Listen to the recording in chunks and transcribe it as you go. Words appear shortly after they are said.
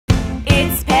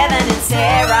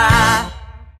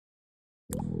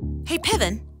Hey,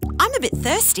 Pevan, I'm a bit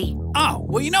thirsty. Oh,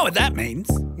 well, you know what that means.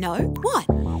 No? What?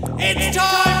 It's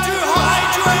time to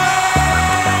hydrate!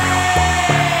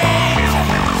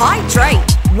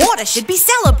 Hydrate! Water should be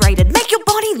celebrated. Make your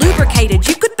body lubricated.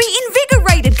 You could be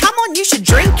invigorated. Come on, you should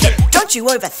drink it. Don't you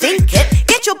overthink it.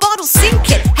 Get your bottle, sink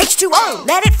it. H2O,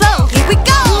 let it flow. Here we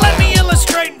go. Let me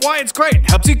illustrate why it's great.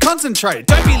 Helps you concentrate.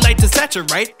 Don't be late to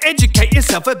saturate. Educate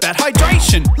yourself about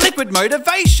hydration. Liquid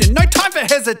motivation. No time for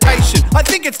hesitation. I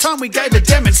think it's time we gave a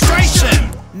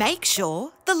demonstration. Make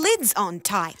sure the lid's on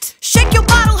tight. Shake your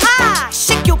bottle high.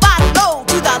 Shake your bottle low.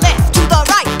 To the left, to the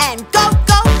right, and go,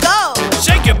 go, go.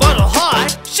 Shake your bottle high.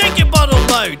 Shake your bottle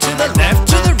low. To the left,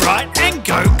 to the right, and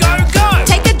go, go, go.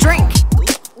 Take a drink.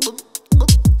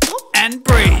 And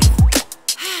breathe.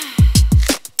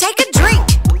 Take a drink.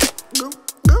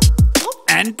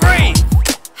 And breathe.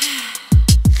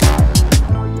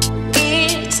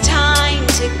 It's time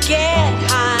to get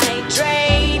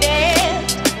hydrated.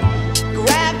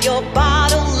 Grab your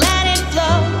bottle, let it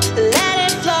flow, let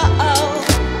it flow.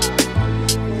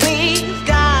 We've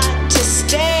got to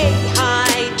stay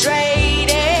hydrated.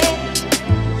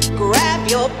 Grab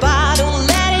your bottle,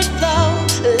 let it flow,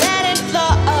 let it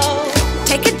flow.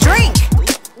 Take a drink.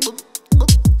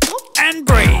 And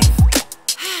breathe.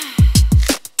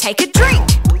 Take a drink.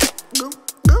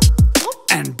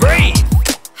 And breathe.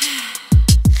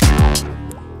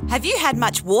 Have you had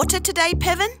much water today,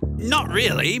 Pevan? Not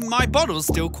really. My bottle's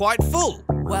still quite full.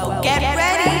 Well, get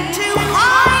ready to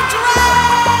hydrate!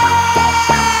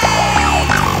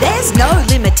 There's no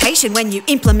limitation when you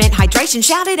implement hydration.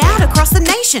 Shout it out across the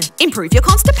nation. Improve your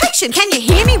constipation. Can you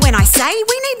hear me when I say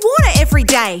we need water every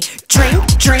day?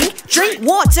 Drink, drink, drink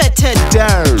water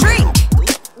today. Drink.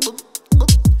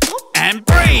 And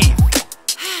breathe.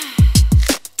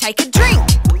 Take a drink.